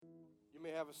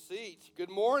Have a seat. Good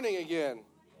morning again.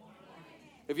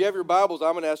 If you have your Bibles,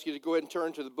 I'm going to ask you to go ahead and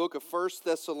turn to the book of 1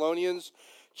 Thessalonians.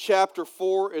 Chapter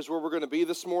 4 is where we're going to be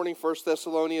this morning. 1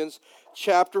 Thessalonians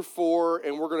chapter 4,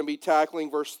 and we're going to be tackling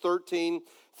verse 13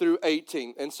 through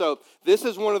 18. And so this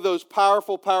is one of those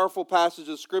powerful passages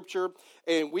of Scripture,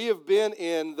 and we have been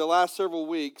in the last several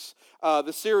weeks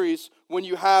the series, When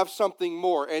You Have Something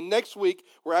More. And next week,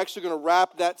 we're actually going to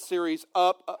wrap that series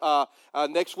up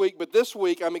next week. But this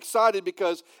week, I'm excited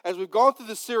because as we've gone through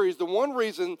this series, the one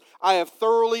reason I have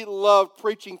thoroughly loved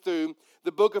preaching through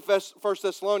the book of 1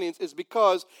 Thessalonians is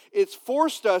because it's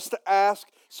forced us to ask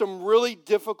some really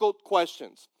difficult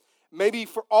questions. Maybe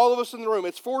for all of us in the room,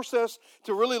 it's forced us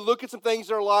to really look at some things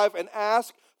in our life and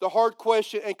ask the hard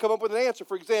question and come up with an answer.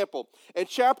 For example, in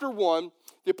chapter 1,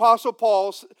 the Apostle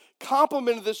Paul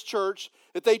complimented this church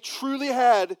that they truly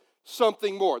had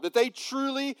something more, that they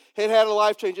truly had a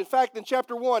life change. In fact, in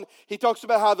chapter 1, he talks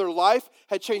about how their life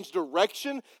had changed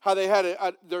direction, how they had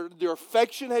their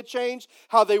affection had changed,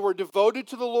 how they were devoted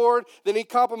to the Lord. Then he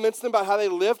compliments them about how they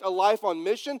lived a life on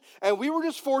mission. And we were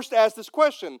just forced to ask this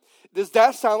question: does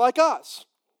that sound like us?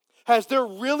 Has there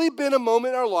really been a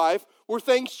moment in our life where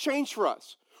things changed for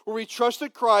us, where we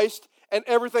trusted Christ and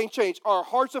everything changed? Our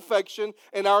heart's affection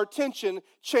and our attention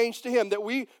changed to Him. That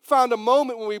we found a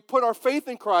moment when we put our faith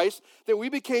in Christ that we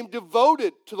became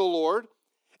devoted to the Lord.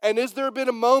 And has there been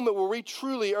a moment where we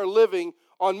truly are living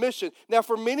on mission? Now,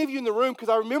 for many of you in the room, because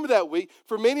I remember that week,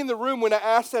 for many in the room, when I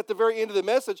asked at the very end of the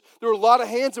message, there were a lot of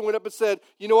hands that went up and said,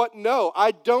 you know what? No,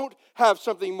 I don't have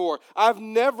something more. I've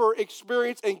never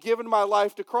experienced and given my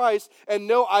life to Christ, and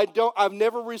no, I've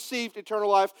never received eternal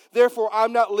life. Therefore,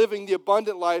 I'm not living the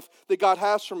abundant life that God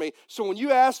has for me. So when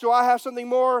you ask, do I have something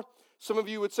more? Some of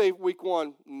you would say week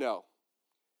one, no.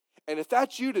 And if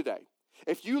that's you today,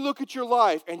 if you look at your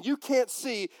life and you can't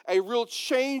see a real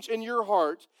change in your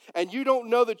heart and you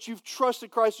don't know that you've trusted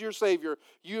Christ as your Savior,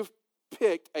 you've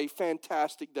picked a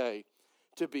fantastic day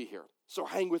to be here. So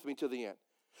hang with me to the end.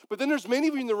 But then there's many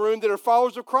of you in the room that are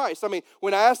followers of Christ. I mean,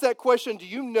 when I ask that question, do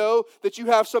you know that you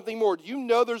have something more? Do you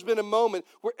know there's been a moment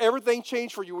where everything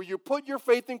changed for you, where you put your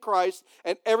faith in Christ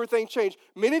and everything changed?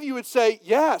 Many of you would say,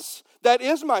 yes, that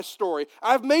is my story.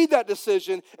 I've made that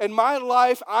decision. In my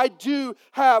life, I do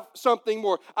have something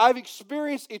more. I've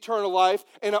experienced eternal life,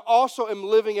 and I also am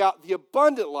living out the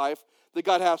abundant life that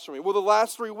God has for me. Well, the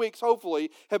last 3 weeks,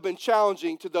 hopefully, have been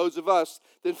challenging to those of us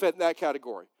that fit in that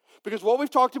category. Because what we've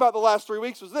talked about the last 3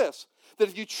 weeks was this: that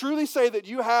if you truly say that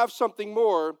you have something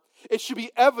more, it should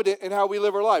be evident in how we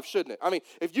live our life, shouldn't it? I mean,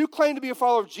 if you claim to be a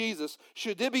follower of Jesus,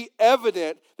 should it be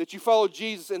evident that you follow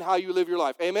Jesus in how you live your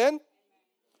life? Amen?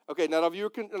 Okay, not all of you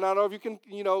can,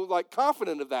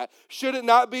 confident of that. Should it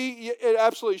not be? It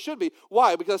absolutely should be.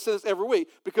 Why? Because I say this every week.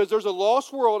 Because there's a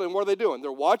lost world, and what are they doing?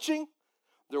 They're watching,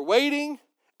 they're waiting,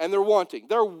 and they're wanting.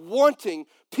 They're wanting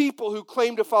people who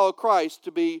claim to follow Christ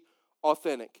to be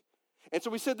authentic. And so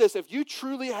we said this: if you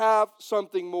truly have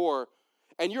something more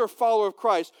and you're a follower of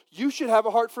Christ, you should have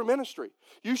a heart for ministry.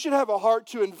 You should have a heart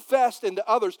to invest into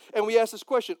others. And we ask this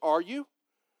question: are you?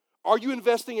 Are you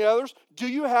investing in others? Do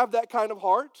you have that kind of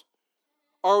heart?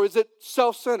 Or is it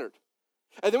self-centered?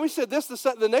 And then we said this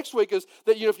the next week is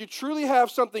that, if you truly have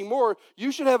something more,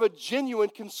 you should have a genuine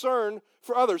concern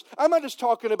for others. I'm not just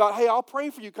talking about, hey, I'll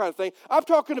pray for you kind of thing. I'm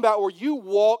talking about where you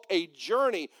walk a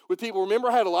journey with people. Remember,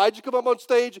 I had Elijah come up on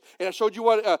stage, and I showed you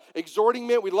what exhorting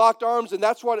meant. We locked arms, and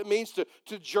that's what it means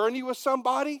to journey with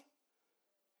somebody.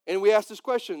 And we asked this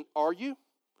question: are you?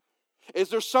 Is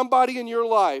there somebody in your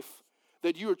life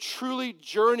that you are truly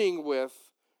journeying with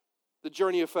the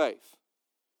journey of faith?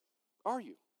 Are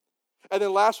you? And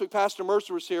then last week, Pastor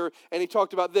Mercer was here, and he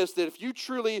talked about this: that if you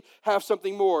truly have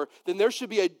something more, then there should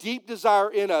be a deep desire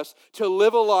in us to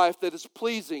live a life that is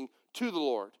pleasing to the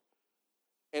Lord.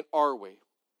 And are we?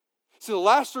 So the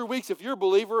last 3 weeks, if you're a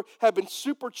believer, have been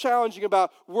super challenging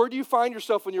about where do you find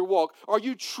yourself in your walk? Are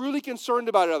you truly concerned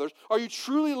about others? Are you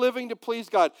truly living to please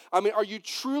God? I mean, are you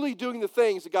truly doing the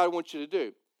things that God wants you to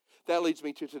do? That leads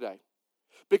me to today.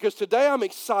 Because today I'm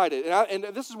excited, and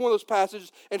this is one of those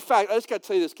passages. In fact, I just got to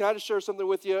tell you this. Can I just share something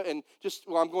with you? And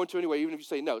I'm going to anyway, even if you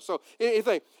say no. So,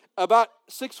 anything. About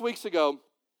 6 weeks ago,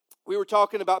 we were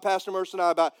talking about, Pastor Mercer and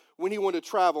I, about when he wanted to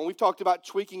travel. And we've talked about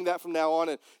tweaking that from now on,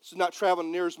 and so not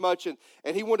traveling near as much. And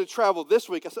he wanted to travel this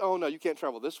week. I said, oh, no, you can't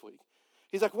travel this week.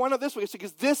 He's like, why not this week? I said,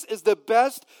 because this is the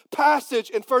best passage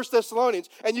in 1 Thessalonians,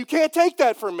 and you can't take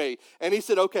that from me. And he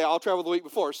said, okay, I'll travel the week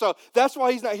before. So that's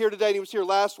why he's not here today, and he was here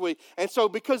last week. And so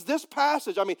because this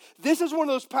passage, this is one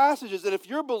of those passages that if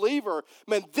you're a believer,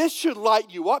 man, this should light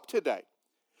you up today.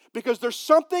 Because there's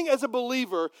something as a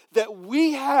believer that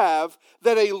we have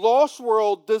that a lost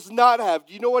world does not have.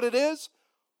 Do you know what it is?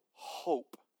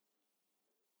 hope.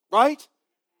 Right?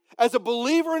 As a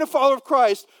believer and a follower of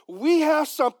Christ, we have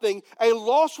something a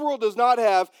lost world does not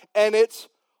have, and it's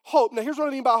hope. Now, here's what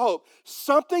I mean by hope.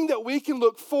 Something that we can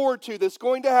look forward to that's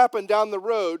going to happen down the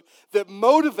road that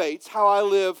motivates how I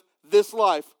live this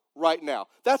life right now.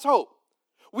 That's hope.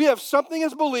 We have something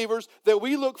as believers that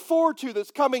we look forward to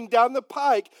that's coming down the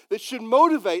pike that should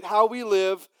motivate how we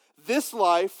live this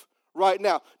life right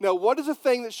now. Now, what is the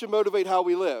thing that should motivate how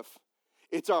we live?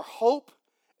 It's our hope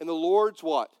in the Lord's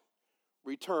what?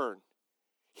 Return.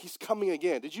 He's coming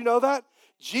again. Did you know that?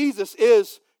 Jesus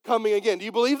is coming again. Do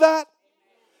you believe that?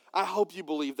 I hope you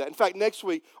believe that. In fact, next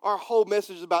week, our whole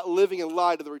message is about living in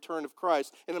light of the return of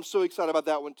Christ, and I'm so excited about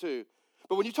that one too.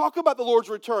 But when you talk about the Lord's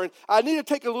return, I need to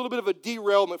take a little bit of a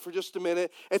derailment for just a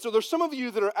minute. And so there's some of you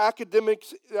that are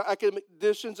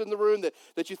academicians in the room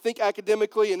that you think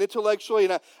academically and intellectually,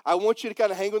 and I want you to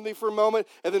kind of hang with me for a moment.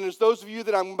 And then there's those of you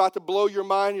that I'm about to blow your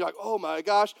mind. You're like, oh my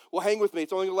gosh, well, hang with me.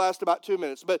 It's only going to last about 2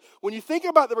 minutes. But when you think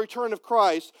about the return of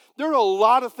Christ, there are a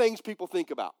lot of things people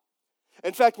think about.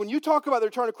 In fact, when you talk about the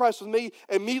return of Christ with me,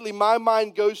 immediately my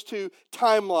mind goes to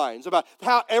timelines about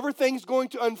how everything's going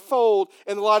to unfold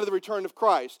in the light of the return of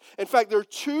Christ. In fact, there are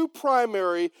two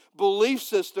primary belief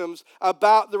systems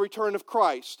about the return of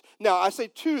Christ. Now, I say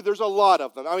two, there's a lot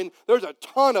of them. I mean, there's a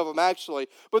ton of them actually,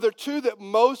 but there are two that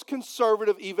most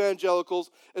conservative evangelicals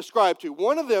ascribe to.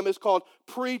 One of them is called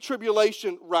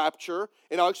pre-tribulation rapture,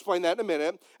 and I'll explain that in a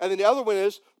minute. And then the other one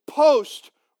is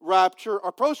post-rapture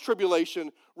or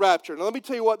post-tribulation rapture. Now, let me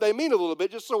tell you what they mean a little bit,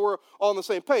 just so we're all on the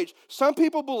same page. Some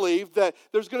people believe that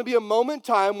there's going to be a moment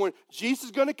in time when Jesus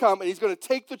is going to come and he's going to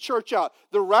take the church out,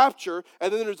 the rapture,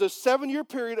 and then there's a 7-year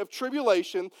period of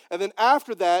tribulation, and then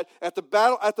after that, at the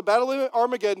battle of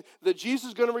Armageddon, that Jesus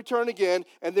is going to return again,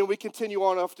 and then we continue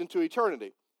on off into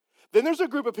eternity. Then there's a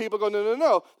group of people going,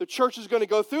 no. The church is going to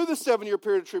go through the 7-year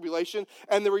period of tribulation,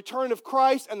 and the return of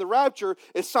Christ and the rapture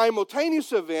is a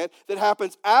simultaneous event that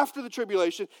happens after the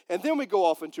tribulation, and then we go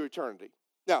off into eternity.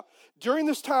 Now, during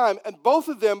this time, and both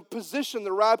of them position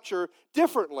the rapture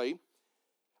differently,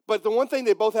 but the one thing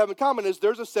they both have in common is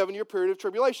there's a 7-year period of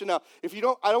tribulation. Now, I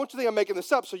don't want you to think I'm making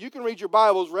this up, so you can read your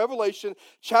Bibles. Revelation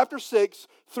chapter 6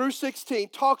 through 16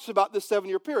 talks about this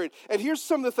 7-year period. And here's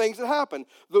some of the things that happen.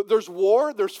 There's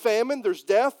war, there's famine, there's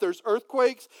death, there's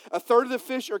earthquakes. A third of the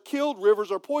fish are killed,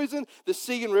 rivers are poisoned, the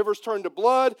sea and rivers turn to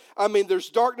blood. I mean, there's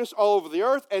darkness all over the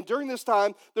earth. And during this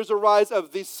time, there's a rise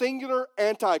of the singular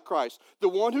Antichrist, the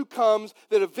one who comes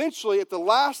that eventually, at the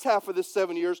last half of this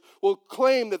 7 years, will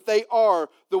claim that they are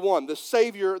the one, the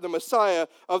Savior, the Messiah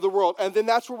of the world. And then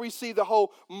that's where we see the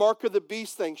whole mark of the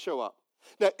beast thing show up.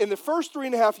 Now, in the first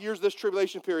 3.5 years of this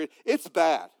tribulation period, it's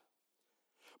bad.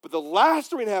 But the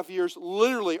last 3.5 years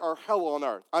literally are hell on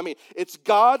earth. I mean, it's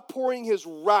God pouring his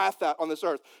wrath out on this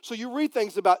earth. So you read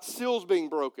things about seals being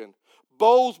broken,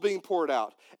 bowls being poured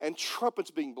out, and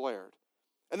trumpets being blared.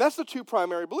 And that's the two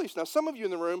primary beliefs. Now, some of you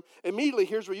in the room, immediately,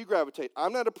 here's where you gravitate.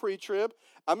 I'm not a pre-trib.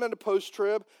 I'm not a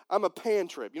post-trib. I'm a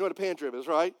pan-trib. You know what a pan-trib is,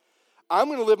 right? I'm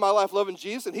going to live my life loving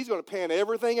Jesus, and he's going to pan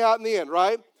everything out in the end,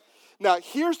 right? Now,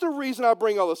 here's the reason I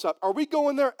bring all this up. Are we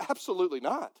going there? Absolutely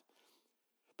not.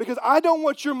 Because I don't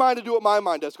want your mind to do what my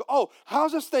mind does. Go, oh,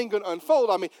 how's this thing going to unfold?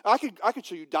 I mean, I could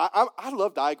show you. I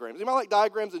love diagrams. Anybody like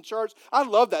diagrams and charts? I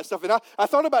love that stuff. And I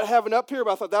thought about having up here,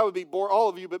 but I thought that would bore all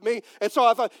of you but me. And so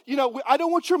I thought, I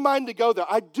don't want your mind to go there.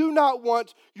 I do not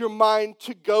want your mind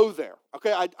to go there.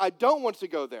 Okay, I don't want it to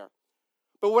go there.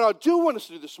 But what I do want us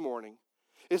to do this morning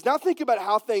is not think about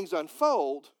how things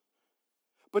unfold,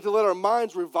 but to let our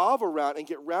minds revolve around and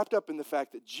get wrapped up in the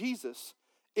fact that Jesus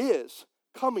is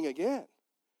coming again.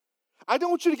 I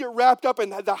don't want you to get wrapped up in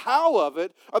the how of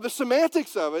it or the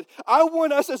semantics of it. I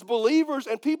want us as believers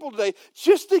and people today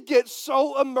just to get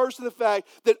so immersed in the fact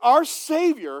that our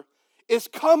Savior is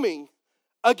coming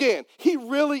again. He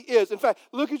really is. In fact,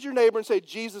 look at your neighbor and say,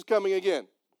 Jesus coming again.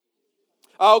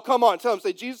 Oh, come on. Tell him,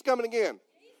 say, Jesus coming again.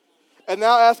 And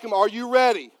now ask him, are you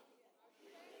ready?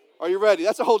 Are you ready?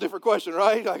 That's a whole different question,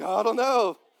 right? Like, I don't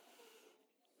know.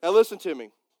 Now listen to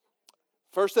me.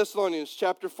 1 Thessalonians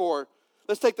chapter 4.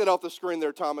 Let's take that off the screen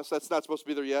there, Thomas. That's not supposed to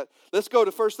be there yet. Let's go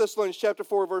to 1 Thessalonians chapter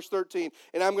 4, verse 13.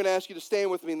 And I'm going to ask you to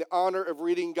stand with me in the honor of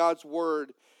reading God's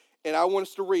word. And I want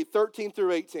us to read 13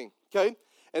 through 18, okay?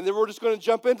 And then we're just going to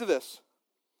jump into this.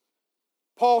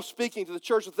 Paul, speaking to the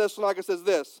church of Thessalonica, says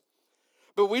this: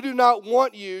 but we do not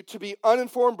want you to be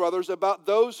uninformed, brothers, about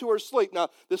those who are asleep. Now,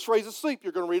 this phrase asleep,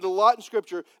 you're going to read a lot in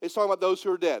Scripture. It's talking about those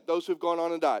who are dead, those who have gone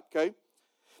on and died, okay?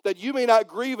 That you may not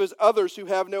grieve as others who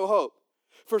have no hope.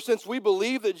 For since we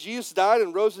believe that Jesus died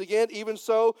and rose again, even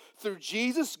so, through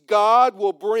Jesus, God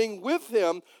will bring with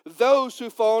him those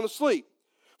who've fallen asleep.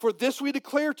 For this we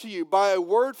declare to you by a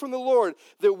word from the Lord,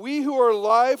 that we who are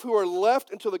alive, who are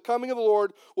left until the coming of the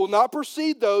Lord, will not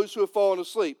precede those who have fallen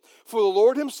asleep. For the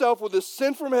Lord himself will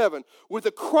descend from heaven with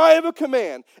the cry of a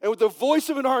command, and with the voice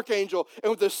of an archangel, and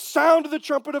with the sound of the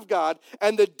trumpet of God,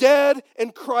 and the dead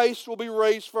in Christ will be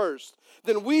raised first.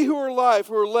 Then we who are alive,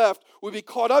 who are left, will be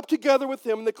caught up together with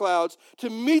him in the clouds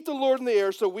to meet the Lord in the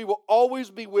air, so we will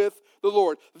always be with the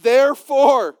Lord.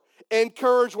 Therefore,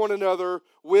 encourage one another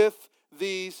with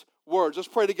these words. Let's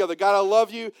pray together. God, I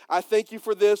love you. I thank you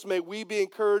for this. May we be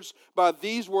encouraged by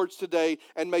these words today,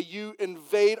 and may you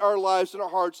invade our lives and our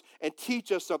hearts and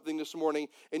teach us something this morning.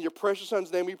 In your precious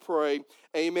Son's name we pray.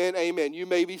 Amen, amen. You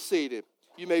may be seated.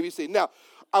 You may be seated. Now,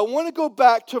 I want to go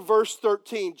back to verse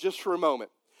 13 just for a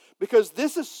moment, because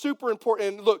this is super important.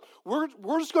 And look, we're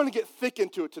just going to get thick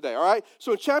into it today, all right?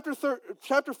 So in chapter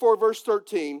 4, verse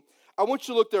 13, I want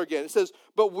you to look there again. It says,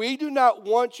 but we do not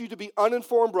want you to be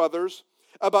uninformed, brothers,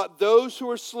 about those who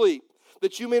are asleep,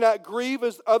 that you may not grieve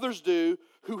as others do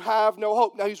who have no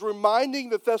hope. Now, he's reminding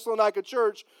the Thessalonica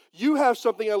church, you have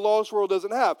something a lost world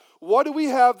doesn't have. What do we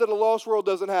have that a lost world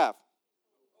doesn't have?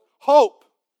 Hope,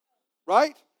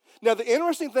 right? Now, the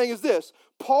interesting thing is this.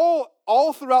 Paul,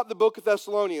 all throughout the book of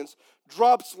Thessalonians,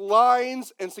 drops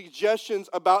lines and suggestions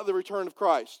about the return of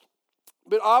Christ.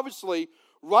 But obviously,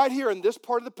 right here in this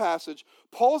part of the passage,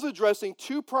 Paul's addressing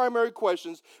two primary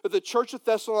questions that the church of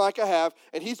Thessalonica have,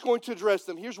 and he's going to address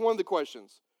them. Here's one of the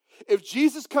questions. If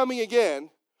Jesus is coming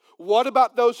again, what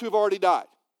about those who have already died?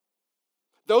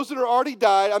 Those that are already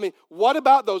died, what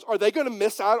about those? Are they going to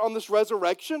miss out on this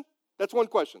resurrection? That's one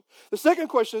question. The second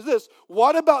question is this.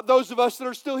 What about those of us that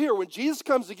are still here? When Jesus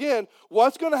comes again,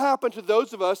 what's going to happen to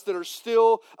those of us that are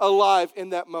still alive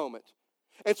in that moment?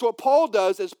 And so what Paul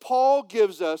does is Paul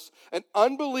gives us an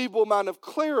unbelievable amount of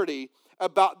clarity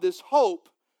about this hope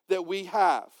that we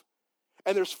have.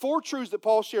 And there's four truths that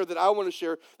Paul shared that I want to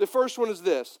share. The first one is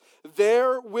this.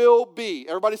 There will be,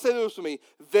 everybody say this with me,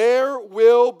 there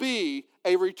will be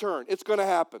a return. It's going to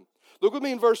happen. Look with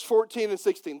me in verse 14 and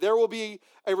 16. There will be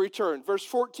a return. Verse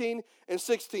 14 and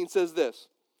 16 says this.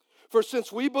 For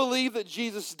since we believe that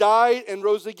Jesus died and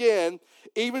rose again,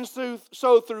 even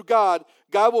so through God,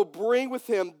 God will bring with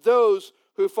him those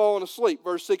who have fallen asleep.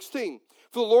 Verse 16.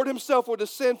 For the Lord himself will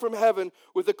descend from heaven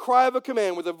with the cry of a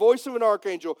command, with the voice of an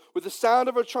archangel, with the sound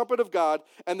of a trumpet of God,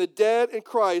 and the dead in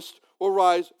Christ will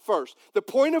rise first. The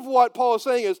point of what Paul is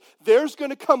saying is there's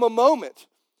going to come a moment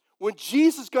when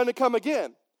Jesus is going to come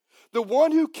again. The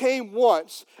one who came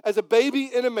once as a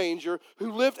baby in a manger,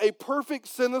 who lived a perfect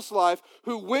sinless life,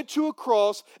 who went to a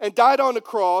cross and died on the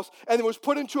cross and then was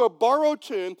put into a borrowed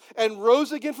tomb and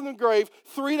rose again from the grave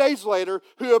 3 days later,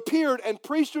 who appeared and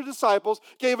preached to disciples,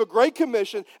 gave a great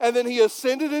commission, and then he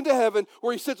ascended into heaven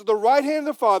where he sits at the right hand of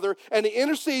the Father and he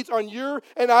intercedes on your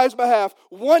and I's behalf.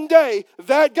 One day,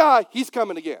 that guy, he's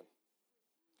coming again.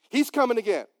 He's coming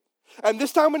again. And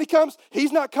this time when he comes,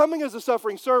 he's not coming as a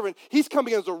suffering servant. He's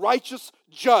coming as a righteous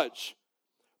judge.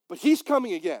 But he's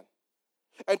coming again.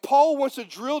 And Paul wants to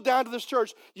drill down to this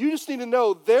church. You just need to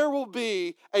know there will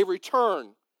be a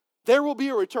return. There will be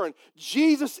a return.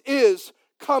 Jesus is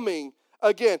coming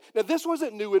again. Now, this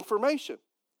wasn't new information.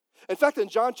 In fact, in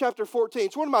John chapter 14,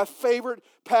 it's one of my favorite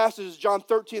passages, John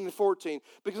 13 and 14.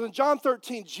 Because in John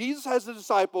 13, Jesus has the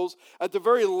disciples at the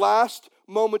very last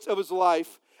moments of his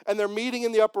life. And they're meeting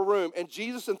in the upper room. And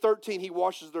Jesus in 13, he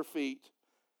washes their feet.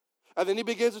 And then he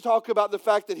begins to talk about the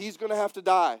fact that he's going to have to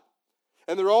die.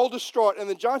 And they're all distraught. And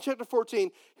then John chapter 14,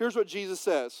 here's what Jesus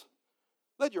says.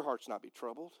 Let your hearts not be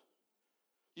troubled.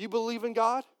 You believe in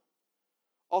God?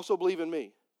 Also believe in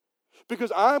me.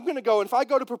 Because I'm going to go, and if I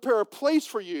go to prepare a place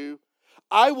for you,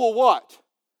 I will what?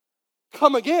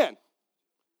 Come again.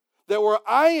 That where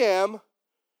I am,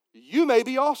 you may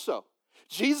be also.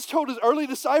 Jesus told his early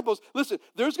disciples, listen,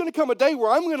 there's going to come a day where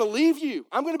I'm going to leave you.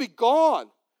 I'm going to be gone.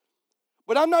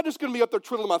 But I'm not just going to be up there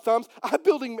twiddling my thumbs. I'm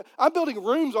building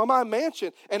rooms on my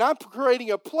mansion, and I'm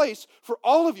creating a place for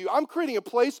all of you. I'm creating a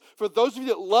place for those of you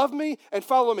that love me and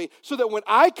follow me, so that when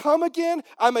I come again,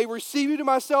 I may receive you to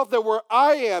myself, that where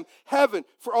I am, heaven,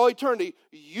 for all eternity,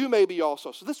 you may be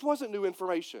also. So this wasn't new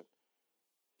information.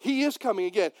 He is coming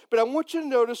again. But I want you to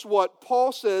notice what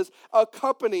Paul says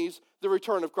accompanies the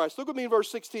return of Christ. Look at me in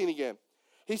verse 16 again.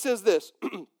 He says this,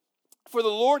 for the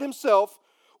Lord himself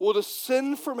will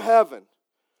descend from heaven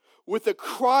with the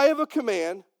cry of a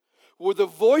command, with the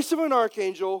voice of an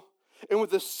archangel, and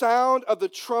with the sound of the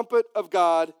trumpet of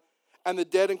God, and the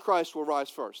dead in Christ will rise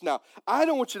first. Now, I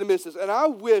don't want you to miss this, and I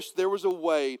wish there was a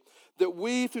way that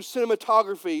we, through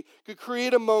cinematography, could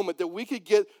create a moment that we could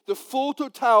get the full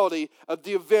totality of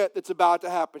the event that's about to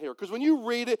happen here. Because when you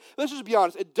read it, let's just be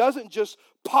honest, it doesn't just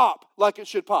pop like it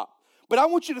should pop. But I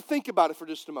want you to think about it for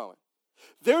just a moment.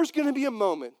 There's going to be a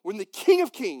moment when the King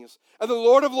of Kings and the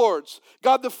Lord of Lords,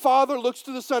 God the Father, looks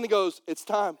to the Son and goes, it's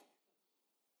time.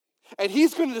 And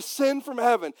he's going to descend from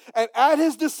heaven. And at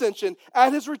his descension,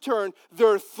 at his return, there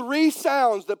are 3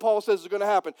 sounds that Paul says are going to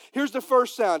happen. Here's the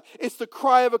first sound. It's the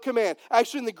cry of a command.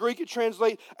 Actually, in the Greek, it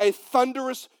translates a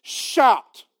thunderous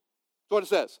shout. That's what it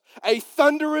says. A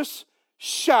thunderous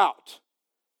shout.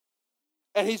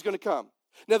 And he's going to come.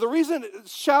 Now, the reason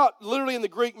shout literally in the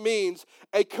Greek means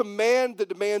a command that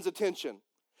demands attention.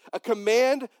 A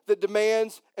command that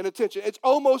demands an attention. It's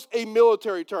almost a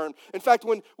military term. In fact,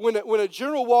 when a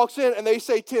general walks in and they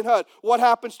say Tin Hut, what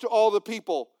happens to all the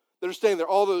people that are standing there,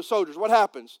 all those soldiers? What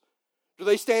happens? Do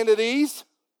they stand at ease?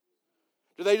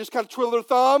 Do they just kind of twiddle their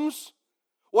thumbs?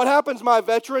 What happens, my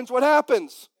veterans? What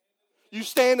happens? You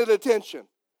stand at attention.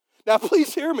 Now,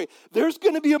 please hear me. There's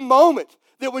going to be a moment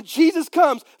that when Jesus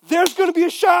comes, there's going to be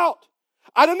a shout.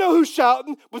 I don't know who's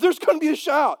shouting, but there's going to be a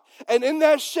shout. And in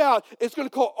that shout, it's going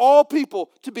to call all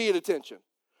people to be at attention.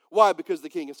 Why? Because the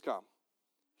King has come.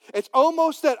 It's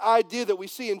almost that idea that we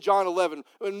see in John 11,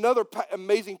 another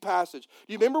amazing passage.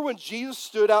 Do you remember when Jesus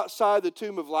stood outside the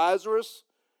tomb of Lazarus?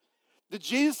 Did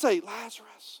Jesus say,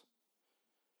 Lazarus,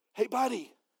 hey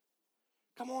buddy,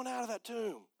 come on out of that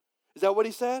tomb? Is that what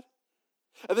he said?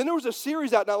 And then there was a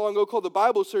series out not long ago called the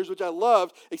Bible series, which I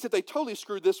loved, except they totally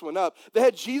screwed this one up. They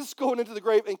had Jesus going into the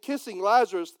grave and kissing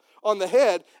Lazarus on the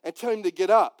head and telling him to get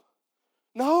up.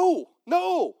 No.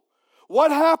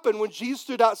 What happened when Jesus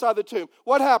stood outside the tomb?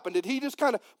 What happened? Did he just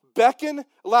kind of beckon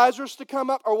Lazarus to come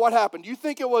up, or what happened? Do you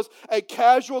think it was a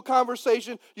casual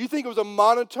conversation? Do you think it was a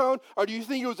monotone? Or do you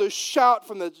think it was a shout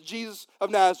from the Jesus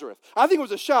of Nazareth? I think it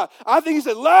was a shout. I think he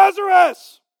said,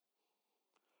 Lazarus,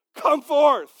 come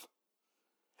forth.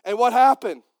 And what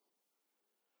happened?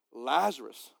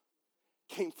 Lazarus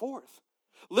came forth.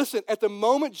 Listen, at the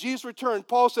moment Jesus returned,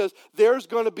 Paul says there's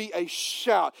going to be a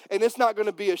shout. And it's not going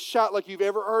to be a shout like you've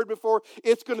ever heard before.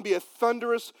 It's going to be a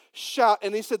thunderous shout.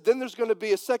 And he said then there's going to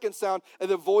be a second sound and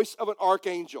the voice of an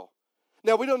archangel.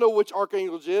 Now, we don't know which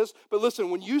archangel it is, but listen,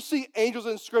 when you see angels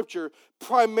in Scripture,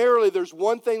 primarily there's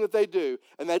one thing that they do,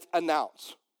 and that's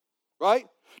announce. Right?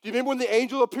 Do you remember when the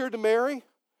angel appeared to Mary?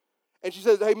 And she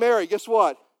said, hey, Mary, guess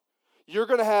what? You're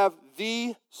going to have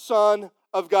the Son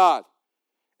of God.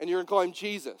 And you're going to call him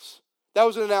Jesus. That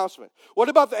was an announcement. What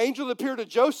about the angel that appeared to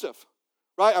Joseph?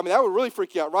 Right? I mean, that would really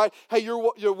freak you out, right? Hey,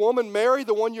 your woman Mary,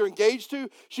 the one you're engaged to,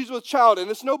 she's with child. And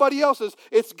it's nobody else's.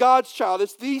 It's God's child.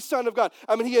 It's the Son of God.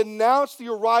 I mean, he announced the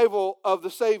arrival of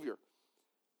the Savior.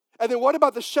 And then what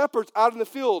about the shepherds out in the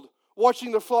field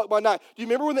watching the flock by night? Do you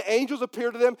remember when the angels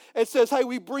appeared to them and says, hey,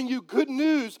 we bring you good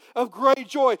news of great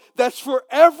joy. That's for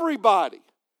everybody.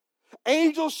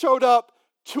 Angels showed up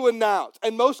to announce.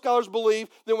 And most scholars believe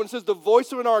that when it says the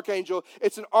voice of an archangel,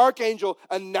 it's an archangel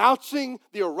announcing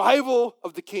the arrival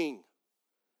of the king.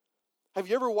 Have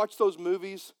you ever watched those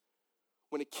movies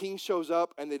when a king shows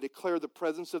up and they declare the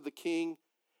presence of the king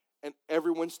and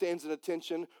everyone stands in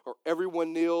attention, or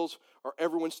everyone kneels, or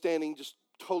everyone's standing just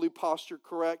totally posture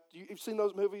correct? You've seen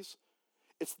those movies?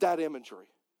 It's that imagery.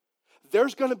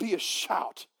 There's going to be a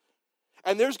shout.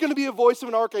 And there's going to be a voice of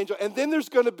an archangel. And then there's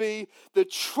going to be the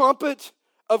trumpet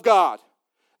of God.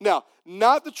 Now,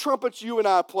 not the trumpets you and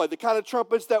I play, the kind of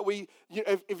trumpets that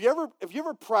if you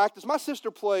ever practice, my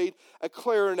sister played a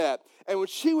clarinet. And when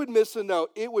she would miss a note,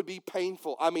 it would be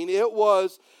painful. I mean, it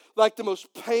was like the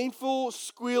most painful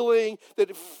squealing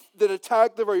that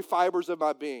attacked the very fibers of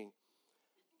my being.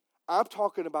 I'm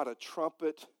talking about a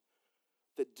trumpet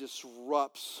that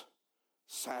disrupts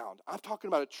sound. I'm talking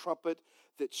about a trumpet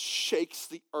that shakes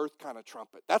the earth kind of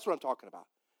trumpet. That's what I'm talking about.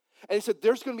 And he said,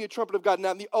 there's going to be a trumpet of God.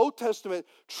 Now, in the Old Testament,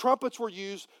 trumpets were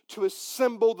used to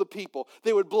assemble the people.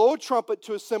 They would blow a trumpet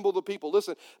to assemble the people.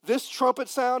 Listen, this trumpet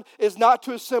sound is not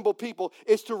to assemble people.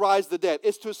 It's to rise the dead.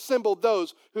 It's to assemble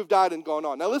those who've died and gone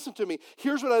on. Now, listen to me.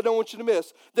 Here's what I don't want you to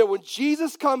miss. That when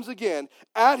Jesus comes again,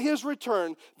 at his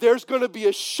return, there's going to be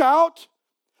a shout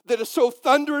that is so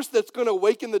thunderous that's going to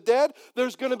awaken the dead.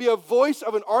 There's going to be a voice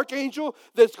of an archangel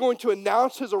that's going to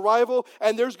announce his arrival.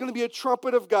 And there's going to be a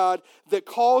trumpet of God that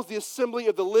calls the assembly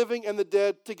of the living and the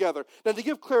dead together. Now, to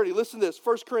give clarity, listen to this.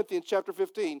 1 Corinthians chapter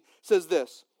 15 says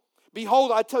this.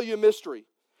 Behold, I tell you a mystery.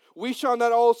 We shall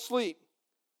not all sleep,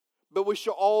 but we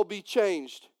shall all be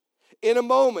changed. In a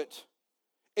moment,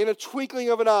 in a twinkling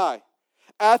of an eye.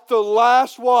 At the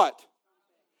last what?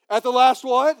 At the last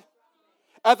what?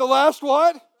 At the last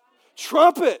what?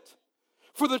 Trumpet.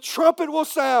 For the trumpet will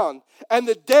sound, and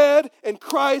the dead in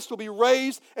Christ will be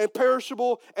raised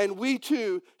imperishable, and we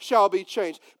too shall be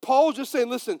changed. Paul's just saying,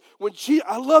 listen,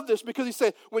 I love this because he's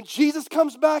saying, when Jesus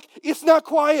comes back, it's not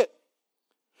quiet.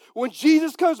 When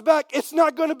Jesus comes back, it's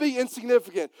not going to be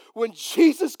insignificant. When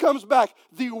Jesus comes back,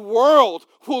 the world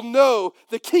will know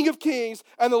the King of Kings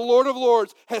and the Lord of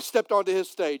Lords has stepped onto his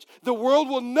stage. The world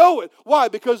will know it. Why?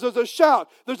 Because there's a shout,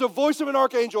 there's a voice of an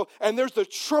archangel, and there's the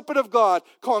trumpet of God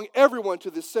calling everyone to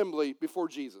the assembly before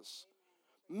Jesus.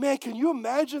 Man, can you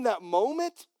imagine that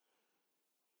moment?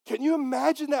 Can you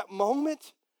imagine that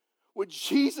moment when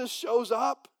Jesus shows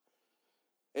up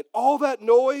and all that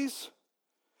noise?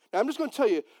 Now, I'm just going to tell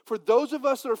you, for those of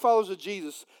us that are followers of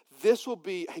Jesus, this will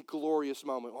be a glorious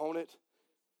moment, won't it?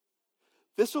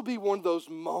 This will be one of those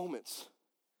moments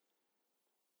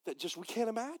that just we can't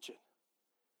imagine.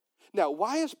 Now,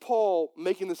 why is Paul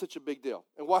making this such a big deal?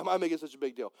 And why am I making it such a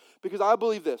big deal? Because I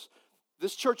believe this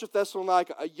church of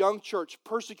Thessalonica, a young church,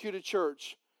 persecuted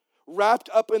church, wrapped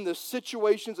up in the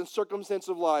situations and circumstances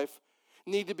of life,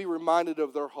 need to be reminded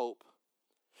of their hope.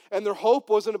 And their hope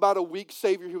wasn't about a weak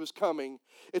Savior who was coming.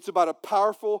 It's about a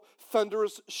powerful,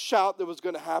 thunderous shout that was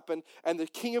going to happen. And the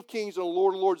King of Kings and the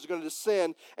Lord of Lords is going to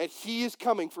descend. And he is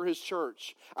coming for his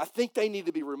church. I think they need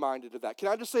to be reminded of that. Can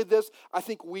I just say this? I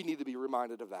think we need to be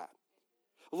reminded of that.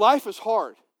 Life is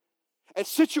hard. And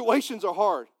situations are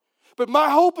hard. But my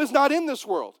hope is not in this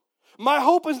world. My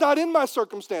hope is not in my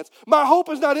circumstance. My hope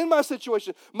is not in my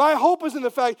situation. My hope is in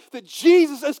the fact that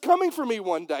Jesus is coming for me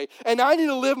one day. And I need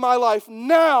to live my life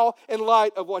now in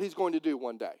light of what he's going to do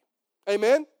one day.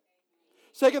 Amen?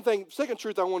 Second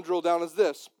truth I want to drill down is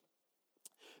this.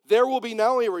 There will be not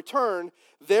only a return,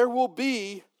 there will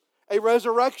be a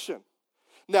resurrection.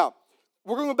 Now,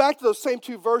 we're going to go back to those same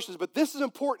two verses, but this is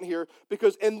important here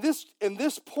because in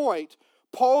this point,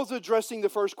 Paul's addressing the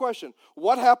first question.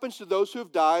 What happens to those who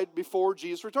have died before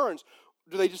Jesus returns?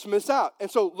 Do they just miss out?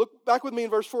 And so look back with me in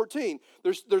verse 14.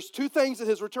 There's two things at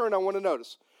his return I want to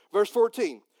notice. Verse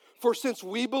 14. For since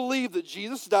we believe that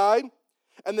Jesus died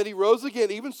and that he rose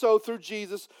again, even so through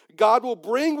Jesus, God will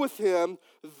bring with him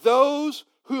those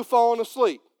who have fallen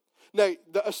asleep. Now,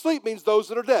 asleep means those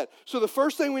that are dead. So the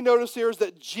first thing we notice here is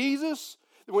that Jesus,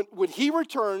 when he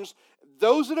returns,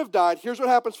 those that have died, here's what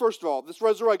happens first of all, this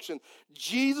resurrection.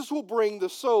 Jesus will bring the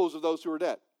souls of those who are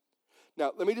dead.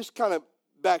 Now, let me just kind of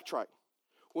backtrack.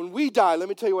 When we die, let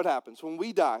me tell you what happens. When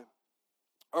we die,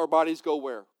 our bodies go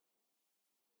where?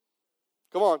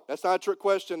 Come on, that's not a trick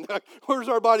question. Where does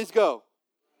our bodies go?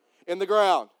 In the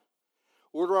ground.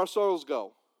 Where do our souls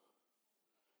go?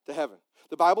 To heaven.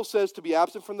 The Bible says to be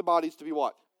absent from the bodies to be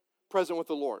what? Present with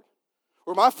the Lord.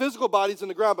 Where my physical body's in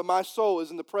the ground, but my soul is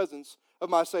in the presence of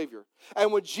my Savior.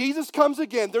 And when Jesus comes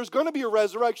again, there's going to be a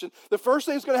resurrection. The first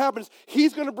thing that's going to happen is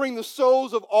he's going to bring the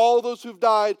souls of all of those who've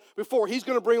died before. He's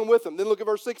going to bring them with him. Then look at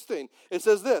verse 16. It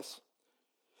says this.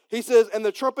 He says, and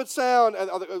the trumpet sound, and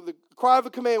the cry of a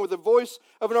command with the voice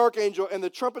of an archangel, and the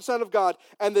trumpet sound of God,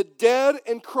 and the dead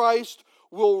in Christ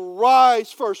will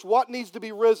rise first. What needs to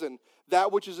be risen?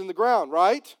 That which is in the ground,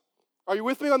 right? Are you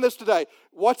with me on this today?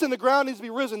 What's in the ground needs to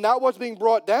be risen, not what's being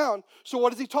brought down. So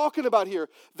what is he talking about here?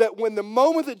 That when the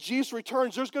moment that Jesus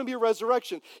returns, there's going to be a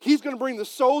resurrection. He's going to bring the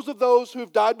souls of those who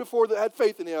have died before that had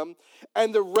faith in him.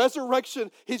 And the resurrection,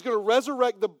 he's going to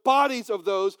resurrect the bodies of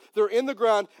those that are in the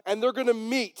ground, and they're going to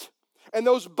meet. And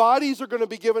those bodies are going to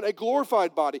be given a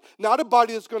glorified body. Not a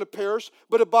body that's going to perish,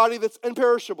 but a body that's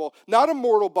imperishable. Not a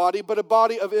mortal body, but a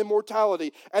body of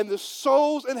immortality. And the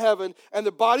souls in heaven and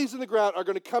the bodies in the ground are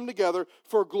going to come together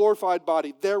for a glorified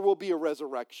body. There will be a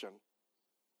resurrection.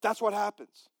 That's what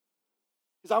happens.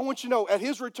 Because I want you to know, at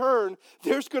his return,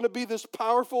 there's going to be this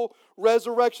powerful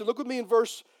resurrection. Look with me in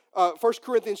 1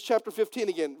 Corinthians chapter 15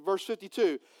 again, verse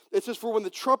 52. It says, for when the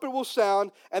trumpet will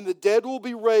sound and the dead will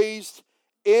be raised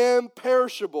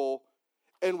imperishable,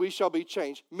 and we shall be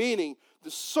changed. Meaning,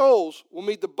 the souls will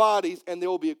meet the bodies, and they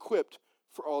will be equipped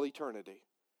for all eternity.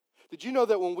 Did you know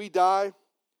that when we die,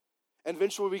 and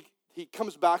eventually he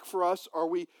comes back for us, or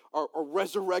we are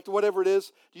resurrected, whatever it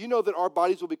is, do you know that our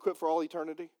bodies will be equipped for all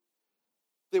eternity?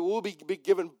 They will be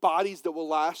given bodies that will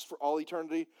last for all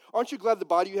eternity. Aren't you glad the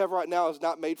body you have right now is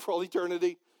not made for all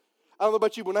eternity? I don't know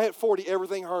about you, but when I hit 40,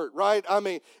 everything hurt, right? I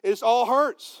mean, it all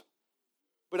hurts.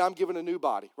 But I'm given a new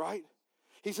body, right?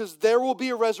 He says there will be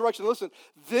a resurrection. Listen,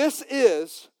 this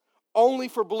is only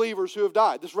for believers who have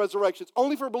died. This resurrection is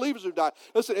only for believers who have died.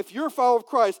 Listen, if you're a follower of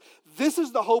Christ, this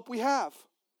is the hope we have.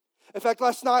 In fact,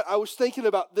 last night I was thinking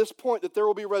about this point that there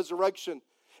will be resurrection.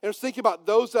 And I was thinking about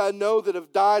those that I know that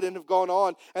have died and have gone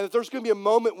on, and that there's going to be a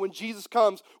moment when Jesus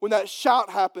comes, when that shout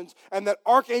happens, and that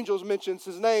archangel mentions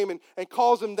his name and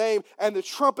calls him name, and the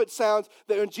trumpet sounds,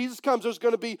 that when Jesus comes, there's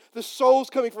going to be the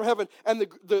souls coming from heaven, and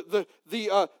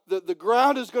the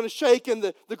ground is going to shake, and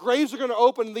the graves are going to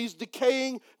open, and these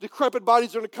decaying, decrepit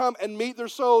bodies are going to come and meet their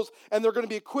souls, and they're going to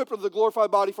be equipped with a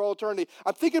glorified body for all eternity.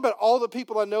 I'm thinking about all the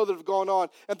people I know that have gone on,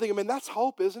 and thinking, man, that's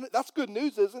hope, isn't it? That's good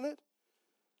news, isn't it?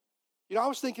 You know, I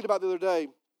was thinking about the other day,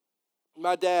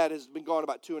 my dad has been gone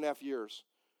about 2.5 years.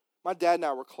 My dad and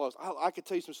I were close. I could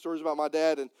tell you some stories about my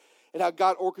dad and how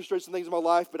God orchestrates some things in my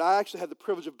life, but I actually had the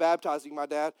privilege of baptizing my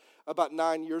dad about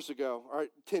 9 years ago, or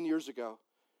 10 years ago.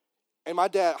 And my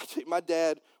dad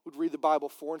would read the Bible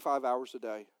 4 and 5 hours a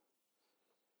day.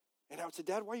 And I would say,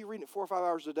 Dad, why are you reading it 4 or 5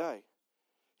 hours a day?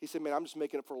 He said, man, I'm just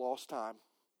making it for lost time.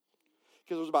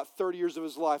 Because it was about 30 years of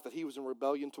his life that he was in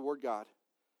rebellion toward God.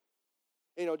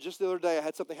 You know, just the other day, I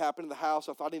had something happen in the house.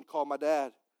 I thought I need to call my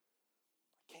dad.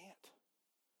 I can't.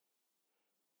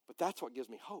 But that's what gives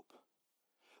me hope.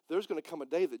 There's going to come a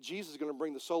day that Jesus is going to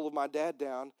bring the soul of my dad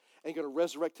down and going to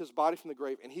resurrect his body from the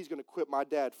grave, and he's going to equip my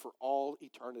dad for all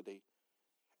eternity.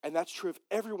 And that's true of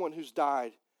everyone who's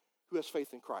died who has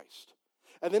faith in Christ.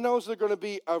 And then knows there's going to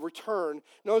be a return,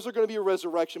 knows there's going to be a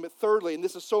resurrection. But thirdly, and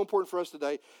this is so important for us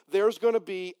today, there's going to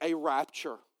be a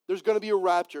rapture. There's going to be a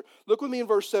rapture. Look with me in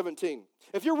verse 17.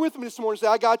 If you're with me this morning, say,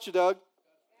 I got you, Doug.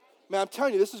 Man, I'm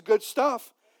telling you, this is good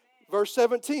stuff. Verse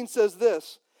 17 says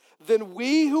this, then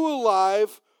we who are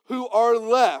alive, who are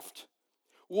left,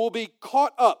 will be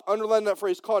caught up, underline that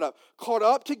phrase, caught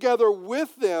up together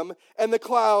with them and the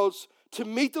clouds to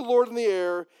meet the Lord in the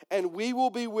air, and we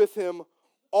will be with him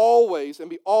always, and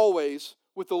be always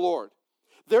with the Lord.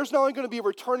 There's not only going to be a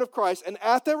return of Christ, and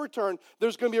at that return,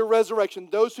 there's going to be a resurrection.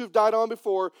 Those who've died on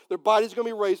before, their bodies are going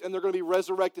to be raised, and they're going to be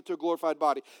resurrected to a glorified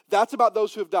body. That's about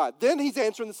those who have died. Then he's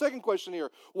answering the second question here.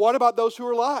 What about those who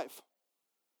are alive?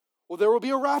 Well, there will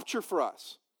be a rapture for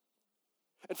us.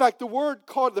 In fact,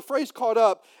 the phrase caught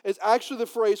up is actually the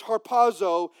phrase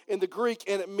harpazo in the Greek,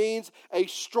 and it means a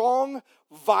strong,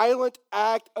 violent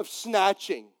act of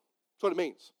snatching. That's what it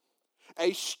means.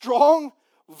 A strong,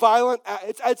 violent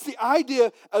act. It's the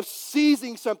idea of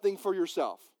seizing something for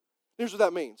yourself. Here's what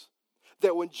that means.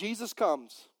 That when Jesus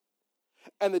comes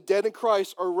and the dead in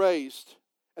Christ are raised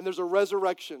and there's a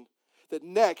resurrection, that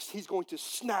next he's going to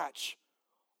snatch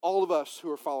all of us who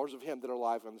are followers of him that are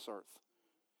alive on this earth.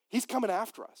 He's coming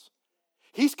after us.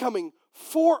 He's coming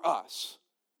for us.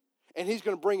 And he's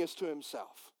going to bring us to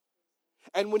himself.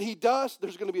 And when he does,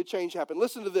 there's going to be a change happen.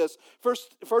 Listen to this. 1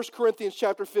 Corinthians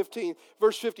chapter 15,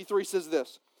 verse 53 says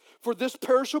this. For this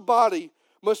perishable body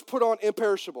must put on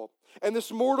imperishable, and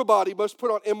this mortal body must put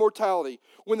on immortality.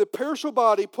 When the perishable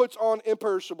body puts on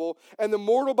imperishable, and the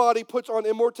mortal body puts on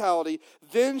immortality,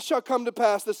 then shall come to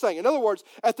pass this saying. In other words,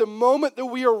 at the moment that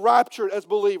we are raptured as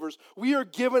believers, we are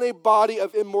given a body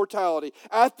of immortality.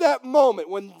 At that moment,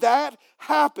 when that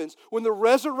happens, when the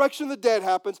resurrection of the dead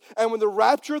happens, and when the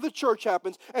rapture of the church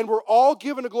happens, and we're all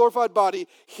given a glorified body,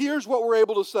 here's what we're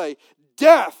able to say.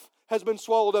 Death has been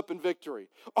swallowed up in victory.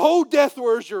 Oh, death,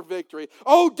 where's your victory?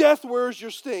 Oh, death, where's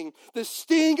your sting? The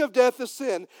sting of death is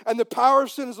sin, and the power of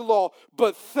sin is the law.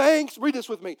 But thanks, read this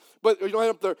with me, but you don't have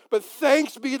it up there. But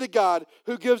thanks be to God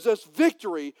who gives us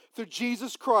victory through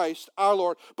Jesus Christ our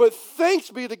Lord. But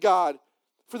thanks be to God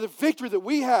for the victory that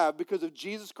we have because of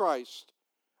Jesus Christ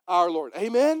our Lord.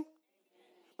 Amen?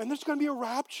 And there's going to be a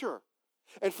rapture.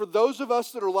 And for those of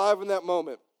us that are alive in that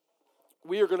moment,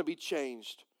 we are going to be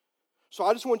changed. So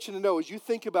I just want you to know, as you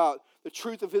think about the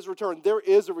truth of his return, there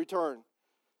is a return.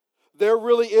 There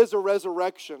really is a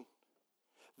resurrection.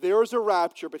 There is a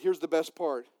rapture, but here's the best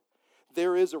part.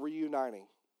 There is a reuniting.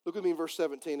 Look at me in verse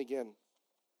 17 again.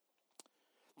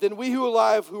 Then we who are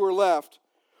alive, who are left,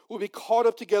 will be caught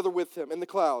up together with him in the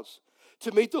clouds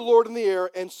to meet the Lord in the air,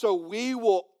 and so we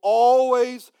will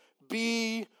always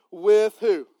be with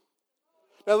who?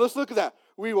 Now let's look at that.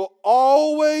 We will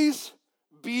always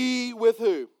be with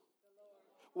who?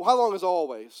 Well, how long is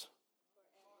always?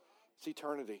 It's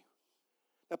eternity.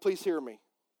 Now, please hear me.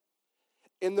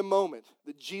 In the moment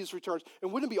that Jesus returns,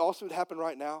 and wouldn't it be awesome if it happened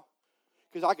right now?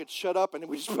 Because I could shut up and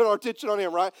we just put our attention on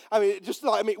him, right?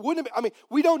 Wouldn't it be,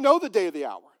 we don't know the day of the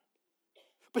hour.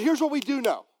 But here's what we do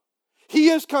know. He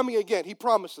is coming again. He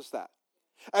promised us that.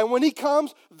 And when he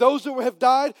comes, those that have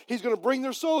died, he's going to bring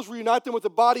their souls, reunite them with the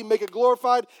body, make it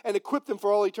glorified, and equip them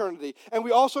for all eternity. And we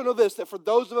also know this, that for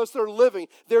those of us that are living,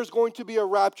 there's going to be a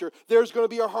rapture. There's going to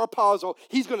be a harpazo.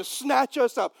 He's going to snatch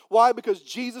us up. Why? Because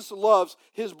Jesus loves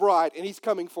his bride, and he's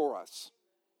coming for us.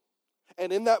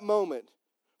 And in that moment,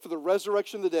 for the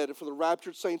resurrection of the dead and for the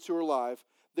raptured saints who are alive,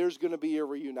 there's going to be a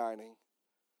reuniting.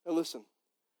 Now listen,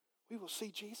 we will see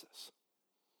Jesus,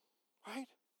 right?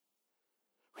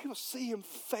 We will see him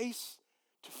face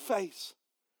to face.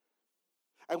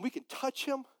 And we can touch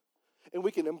him, and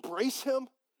we can embrace him,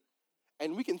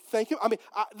 and we can thank him. I mean,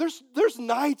 there's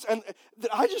nights and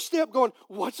that I just stay up going,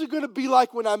 what's it going to be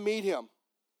like when I meet him?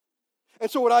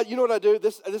 And so you know what I do?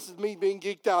 This is me being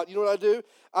geeked out. You know what I do?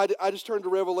 I just turn to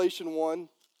Revelation 1.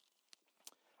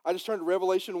 I just turn to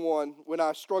Revelation 1 when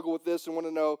I struggle with this and want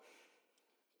to know.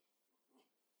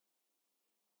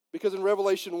 Because in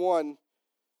Revelation 1,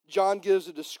 John gives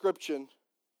a description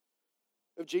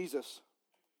of Jesus.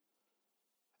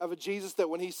 Of a Jesus that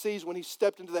when he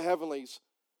stepped into the heavenlies,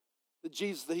 the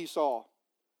Jesus that he saw.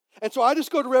 And so I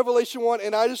just go to Revelation 1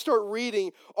 and I just start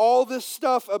reading all this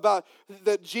stuff about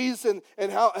that Jesus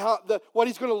and what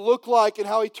he's going to look like and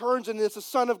how he turns and it's the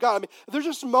Son of God. I mean, there's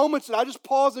just moments that I just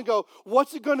pause and go,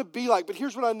 what's it going to be like? But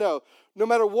here's what I know. No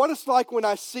matter what it's like when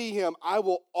I see him, I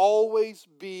will always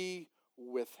be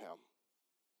with him.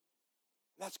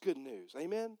 That's good news.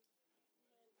 Amen?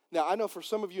 Now, I know for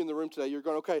some of you in the room today, you're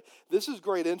going, okay, this is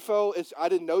great info. I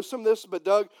didn't know some of this, but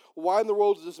Doug, why in the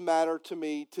world does this matter to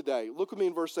me today? Look with me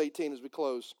in verse 18 as we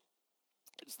close.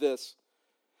 It's this.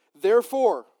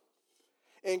 Therefore,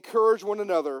 encourage one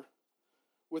another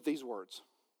with these words.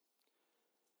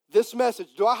 This message,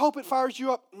 do I hope it fires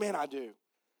you up? Man, I do.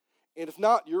 And if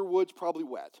not, your wood's probably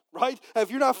wet, right?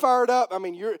 If you're not fired up,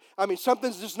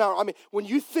 something's just not. When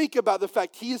you think about the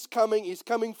fact he's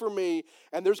coming for me,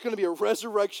 and there's going to be a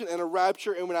resurrection and a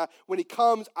rapture, and when he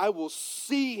comes, I will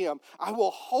see him, I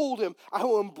will hold him, I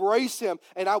will embrace him,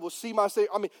 and I will see my Savior.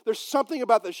 There's something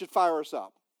about that should fire us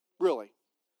up, really.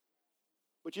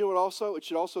 But you know what also? It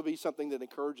should also be something that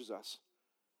encourages us.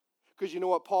 Because you know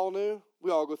what Paul knew?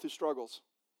 We all go through struggles.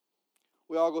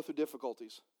 We all go through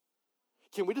difficulties.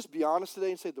 Can we just be honest today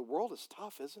and say the world is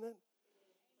tough, isn't it?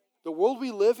 The world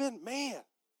we live in, man.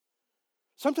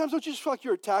 Sometimes don't you just feel like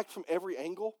you're attacked from every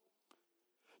angle?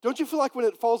 Don't you feel like when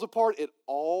it falls apart, it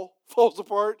all falls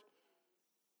apart?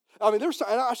 And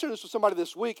I shared this with somebody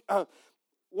this week.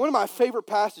 One of my favorite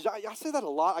passages, I say that a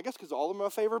lot, I guess because all of them are my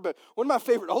favorite, but one of my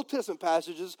favorite Old Testament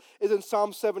passages is in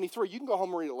Psalm 73. You can go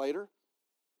home and read it later.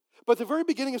 But at the very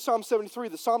beginning of Psalm 73,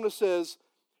 the psalmist says,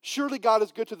 surely God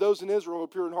is good to those in Israel who are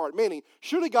pure in heart. Meaning,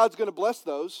 surely God's going to bless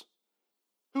those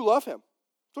who love him.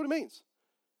 That's what it means.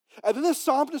 And then this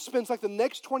psalmist spends like the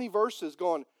next 20 verses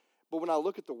going, but when I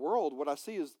look at the world, what I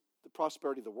see is the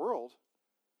prosperity of the world.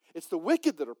 It's the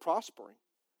wicked that are prospering.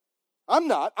 I'm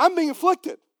not. I'm being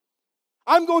afflicted.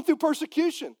 I'm going through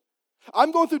persecution.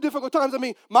 I'm going through difficult times.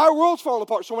 My world's falling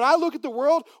apart. So when I look at the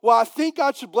world, while I think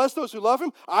God should bless those who love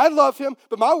him, I love him,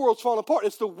 but my world's falling apart.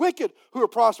 It's the wicked who are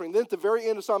prospering. Then at the very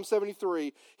end of Psalm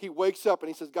 73, he wakes up and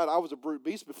he says, God, I was a brute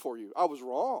beast before you. I was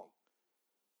wrong.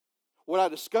 What I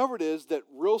discovered is that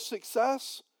real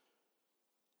success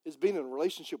is being in a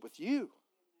relationship with you.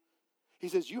 He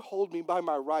says, you hold me by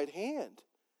my right hand.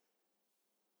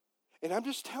 And I'm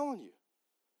just telling you,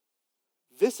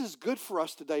 this is good for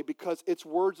us today because it's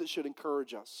words that should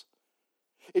encourage us.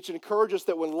 It should encourage us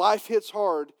that when life hits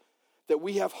hard, that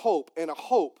we have hope, and a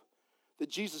hope that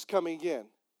Jesus is coming again.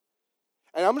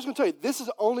 And I'm just going to tell you, this is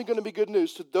only going to be good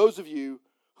news to those of you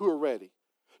who are ready.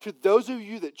 To those of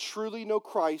you that truly know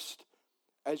Christ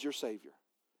as your Savior.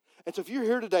 And so if you're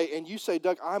here today and you say,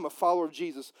 Doug, I'm a follower of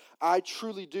Jesus, I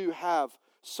truly do have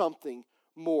something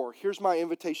more. Here's my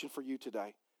invitation for you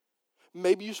today.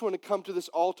 Maybe you just want to come to this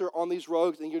altar on these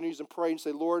rugs and you're going to use and pray and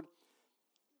say, Lord,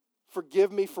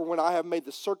 forgive me for when I have made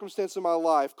the circumstance of my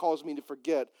life cause me to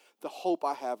forget the hope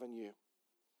I have in you.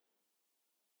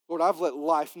 Lord, I've let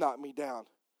life knock me down.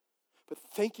 But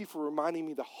thank you for reminding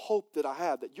me the hope that I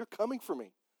have, that you're coming for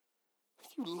me.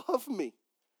 You love me.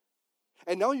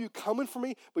 And not only are you coming for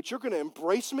me, but you're going to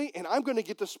embrace me, and I'm going to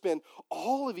get to spend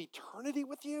all of eternity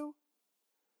with you.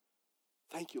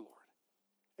 Thank you, Lord.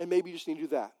 And maybe you just need to do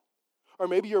that. Or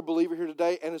maybe you're a believer here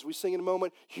today, and as we sing in a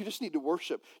moment, you just need to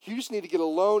worship. You just need to get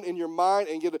alone in your mind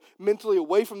and get mentally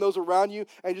away from those around you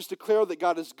and just declare that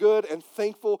God is good and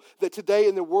thankful that today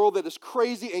in the world that is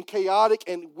crazy and chaotic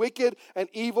and wicked and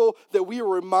evil, that we are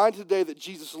reminded today that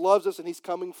Jesus loves us and he's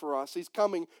coming for us. He's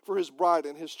coming for his bride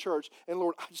and his church. And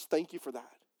Lord, I just thank you for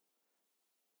that.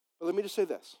 But let me just say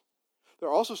this. There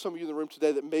are also some of you in the room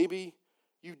today that maybe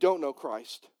you don't know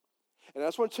Christ. And I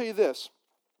just want to tell you this.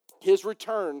 His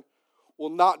return will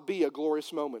not be a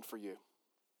glorious moment for you.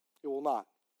 It will not.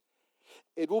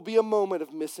 It will be a moment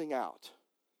of missing out.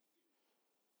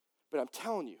 But I'm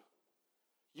telling you,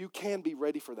 you can be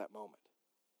ready for that moment.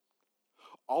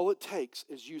 All it takes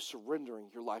is you surrendering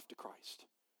your life to Christ.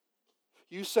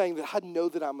 You saying that I know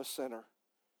that I'm a sinner.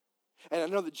 And I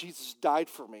know that Jesus died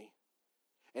for me.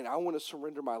 And I want to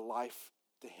surrender my life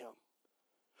to him.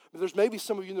 But there's maybe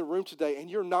some of you in the room today and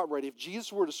you're not ready. If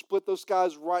Jesus were to split those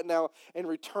skies right now and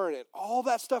return it, all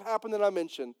that stuff happened that I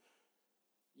mentioned,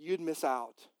 you'd miss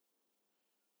out.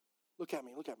 Look at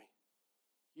me.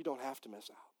 You don't have to miss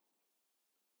out.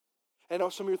 And I know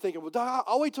some of you are thinking, well, Doug,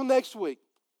 I'll wait till next week.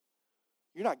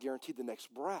 You're not guaranteed the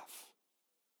next breath.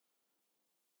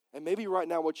 And maybe right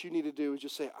now what you need to do is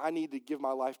just say, I need to give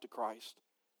my life to Christ.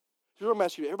 Here's what I'm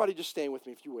asking you. Everybody just stand with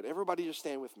me if you would. Everybody just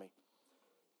stand with me.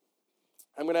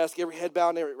 I'm going to ask every head bowed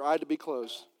and every eye to be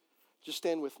closed. Just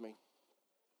stand with me.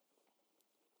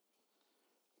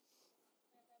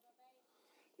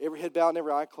 Every head bowed and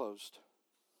every eye closed.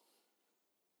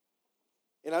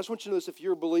 And I just want you to notice, if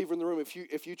you're a believer in the room,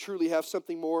 if you truly have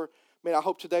something more, man, I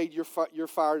hope today your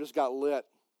fire just got lit.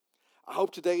 I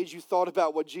hope today as you thought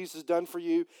about what Jesus has done for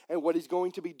you and what he's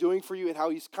going to be doing for you and how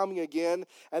he's coming again,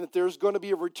 and that there's going to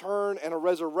be a return and a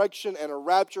resurrection and a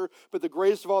rapture, but the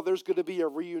greatest of all, there's going to be a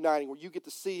reuniting where you get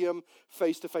to see him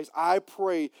face to face. I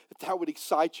pray that would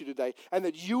excite you today and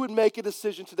that you would make a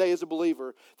decision today as a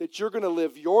believer that you're going to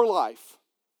live your life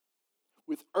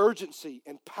with urgency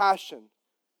and passion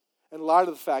in light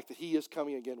of the fact that he is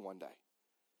coming again one day.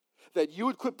 That you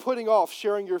would quit putting off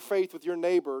sharing your faith with your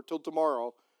neighbor till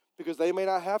tomorrow because they may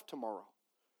not have tomorrow.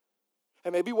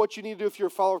 And maybe what you need to do if you're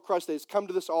a follower of Christ today is come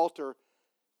to this altar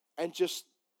and just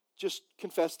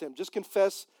confess to him. Just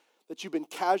confess that you've been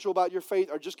casual about your faith,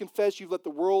 or just confess you've let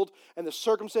the world and the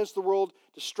circumstance of the world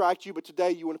distract you, but today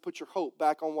you want to put your hope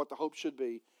back on what the hope should be.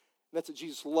 And that's that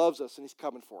Jesus loves us and he's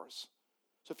coming for us.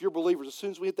 So if you're believers, as soon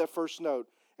as we hit that first note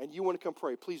and you want to come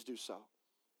pray, please do so.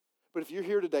 But if you're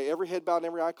here today, every head bowed and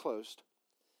every eye closed,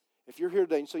 if you're here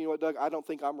today and you say, you know what, Doug, I don't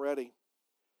think I'm ready.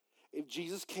 If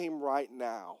Jesus came right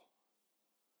now,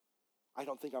 I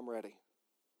don't think I'm ready.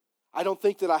 I don't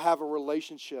think that I have a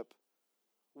relationship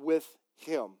with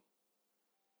him.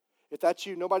 If that's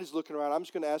you, nobody's looking around. I'm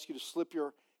just going to ask you to slip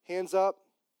your hands up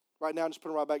right now and just put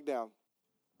them right back down.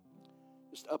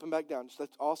 Just up and back down.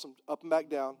 That's awesome. Up and back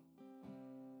down.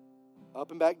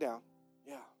 Up and back down.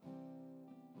 Yeah.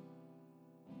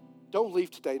 Don't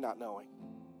leave today not knowing.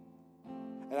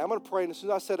 And I'm going to pray, and as soon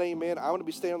as I said amen, I want to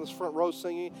be standing on this front row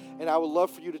singing, and I would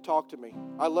love for you to talk to me.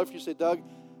 I'd love for you to say, Doug,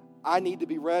 I need to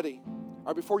be ready.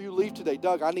 Or before you leave today,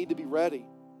 Doug, I need to be ready.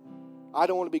 I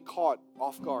don't want to be caught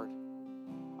off guard.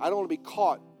 I don't want to be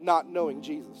caught not knowing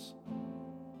Jesus.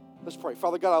 Let's pray.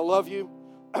 Father God, I love you.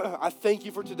 I thank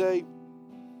you for today.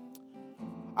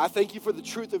 I thank you for the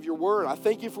truth of your word. I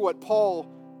thank you for what Paul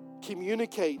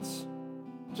communicates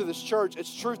to this church.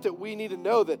 It's truth that we need to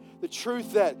know, that the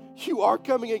truth that you are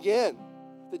coming again,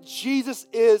 that Jesus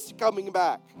is coming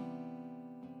back.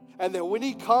 And that when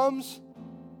he comes,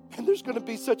 and there's going to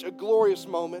be such a glorious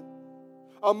moment,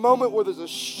 a moment where there's a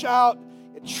shout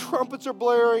and trumpets are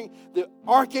blaring, the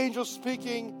archangel's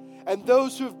speaking, and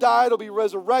those who have died will be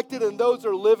resurrected, and those that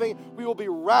are living, we will be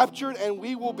raptured, and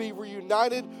we will be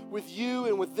reunited with you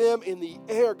and with them in the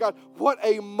air. God, what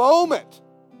a moment!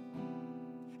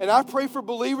 And I pray for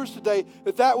believers today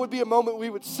that would be a moment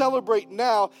we would celebrate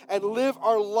now and live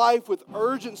our life with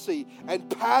urgency and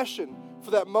passion for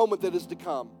that moment that is to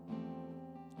come.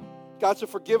 God, so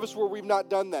forgive us where we've not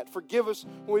done that. Forgive us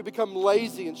when we become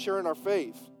lazy in sharing our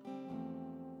faith.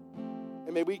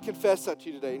 And may we confess that to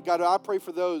you today. And God, I pray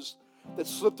for those that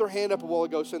slipped their hand up a while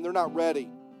ago saying they're not ready.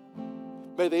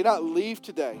 May they not leave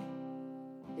today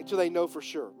until they know for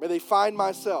sure. May they find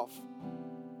myself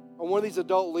on one of these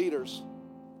adult leaders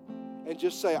and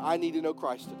just say, I need to know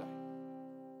Christ today.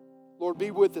 Lord, be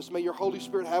with us. May your Holy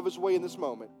Spirit have his way in this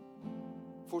moment.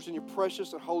 For it's in your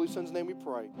precious and holy Son's name we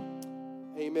pray.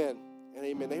 Amen and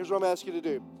amen. Now here's what I'm asking you to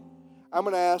do. I'm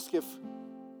going to ask if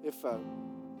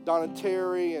Don and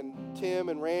Terry and Tim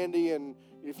and Randy, and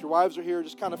if your wives are here,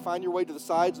 just kind of find your way to the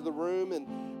sides of the room,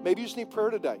 and maybe you just need prayer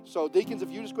today. So deacons,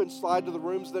 if you just go ahead and slide to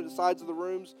the sides of the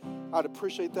rooms, I'd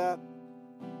appreciate that.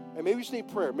 And maybe you just need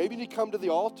prayer. Maybe you need to come to the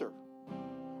altar.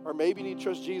 Or maybe you need to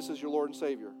trust Jesus as your Lord and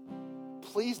Savior.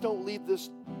 Please don't leave this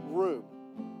room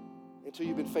until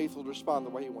you've been faithful to respond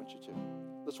the way he wants you to.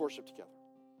 Let's worship together.